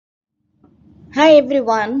Hi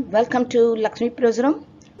everyone, welcome to Laxmi Prasuram.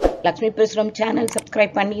 Laxmi Prasuram channel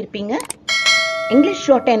subscribe பண்ணியிருப்பீங்க. English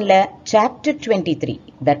Shorthand chapter 23,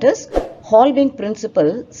 that is Halving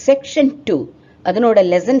Principle section 2. அதனோட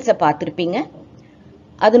lessons பார்த்திருப்பீங்க.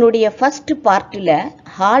 அதனுடைய first partல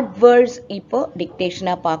hard words இப்போ dictation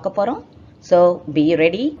பார்க்க போறோம். So be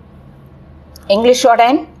ready. English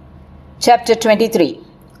Shorthand chapter 23,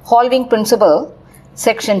 Halving Principle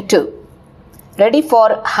section 2. Ready for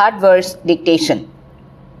hard words dictation.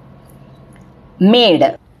 Made,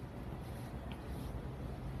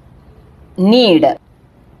 need,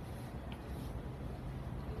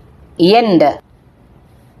 end,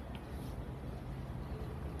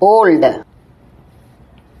 old,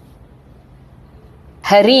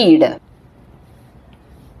 hurried,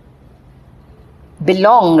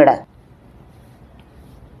 belonged,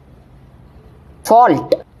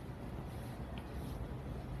 fault,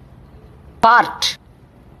 part,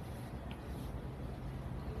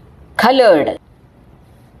 colored,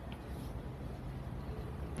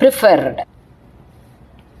 preferred,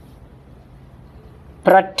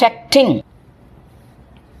 protecting,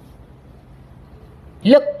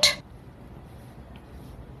 looked,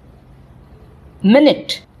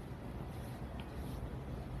 minute,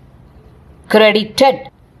 credited,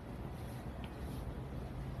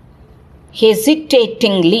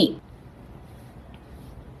 hesitatingly,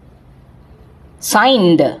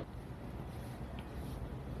 signed,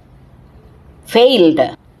 failed,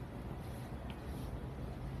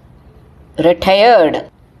 retired,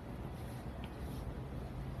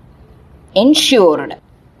 ensured,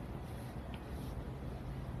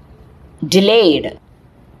 delayed,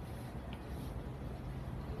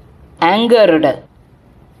 angered,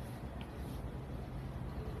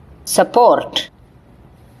 support,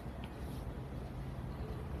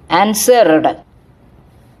 answered,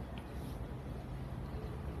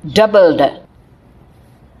 doubled,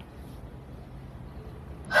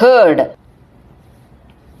 heard,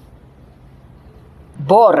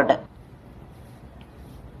 bored,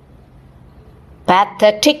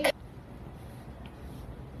 pathetic,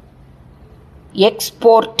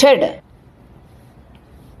 exported,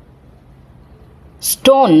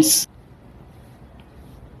 stones,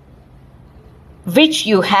 which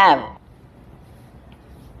you have,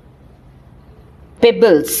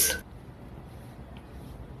 pebbles,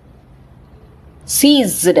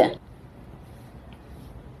 seized,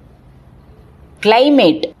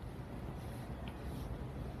 climate,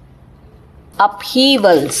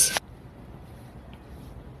 upheavals,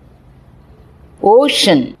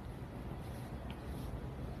 ocean,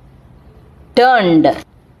 turned,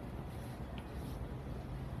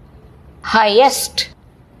 highest,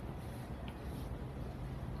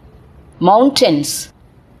 mountains,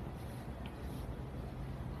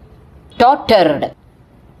 tottered,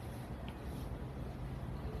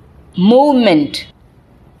 movement,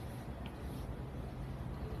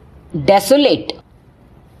 desolate,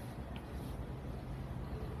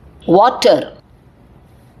 water,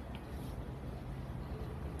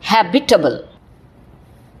 habitable,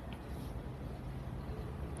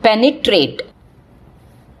 penetrate,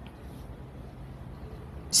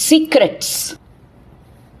 secrets,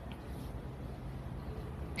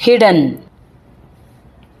 hidden,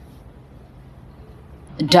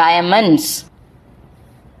 diamonds,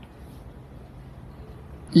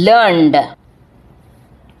 learned,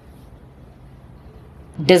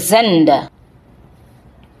 descend,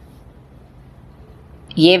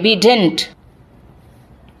 evident,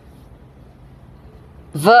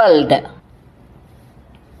 world,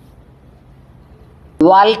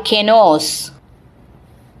 volcanoes,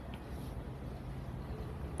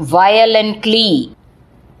 violently,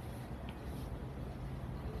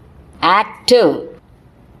 active,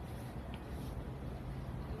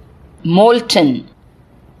 molten,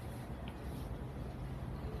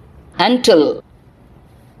 until,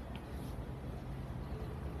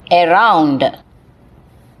 around,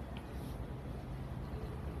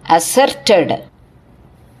 asserted,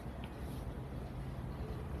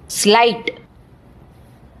 slight,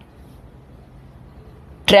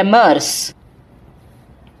 tremors,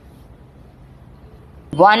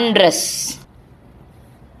 wondrous,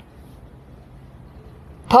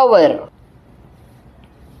 power,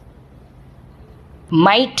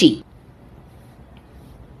 mighty,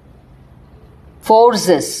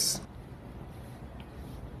 forces,